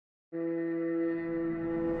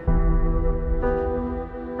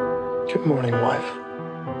Good morning, wife.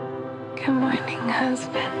 Good morning,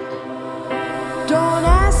 husband. Don't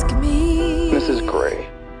ask me. Mrs. Gray,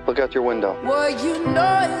 look out your window. What you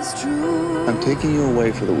know is true. I'm taking you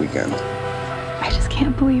away for the weekend. I just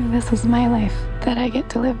can't believe this is my life, that I get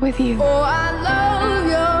to live with you. Oh, I love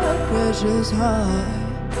your precious heart.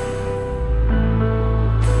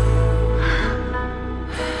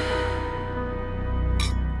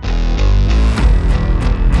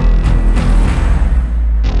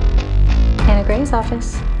 Anna Gray's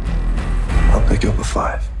office. I'll pick you up at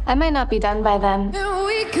 5. I might not be done by then. And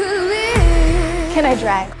we could live Can I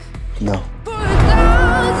drive? No. for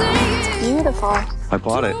 1,000 years. Beautiful. I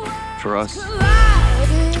bought it for us.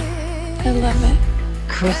 I love it.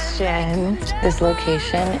 Christian, this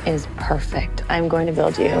location is perfect. I'm going to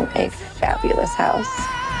build you a fabulous house.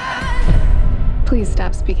 Please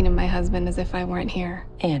stop speaking of my husband as if I weren't here.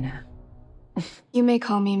 Anna. You may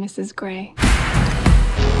call me Mrs. Gray. I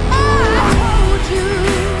told you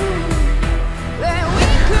that we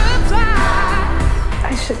could fly,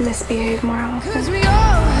 I should misbehave more often. 'cause we all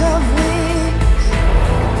have wings,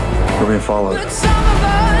 We're being followed. but some of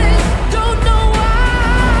us don't know why.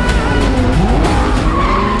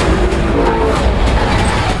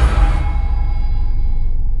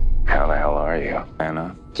 How the hell are you,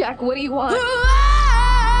 Anna? Jack, what do you want?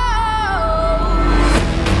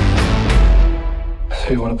 So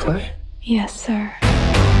you want to play? Yes, sir.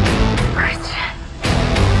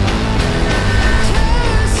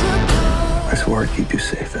 I swore I'd keep you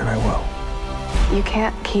safe, and I will. You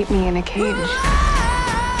can't keep me in a cage.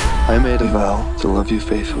 I made a vow to love you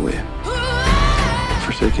faithfully,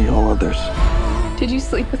 forsaking all others, Did you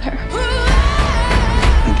sleep with her?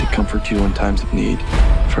 and to comfort you in times of need,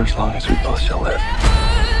 for as long as we both shall live.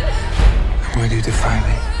 Why do you defy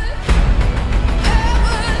me?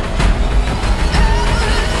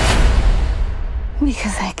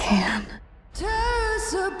 Because I can. Tear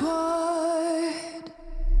us apart.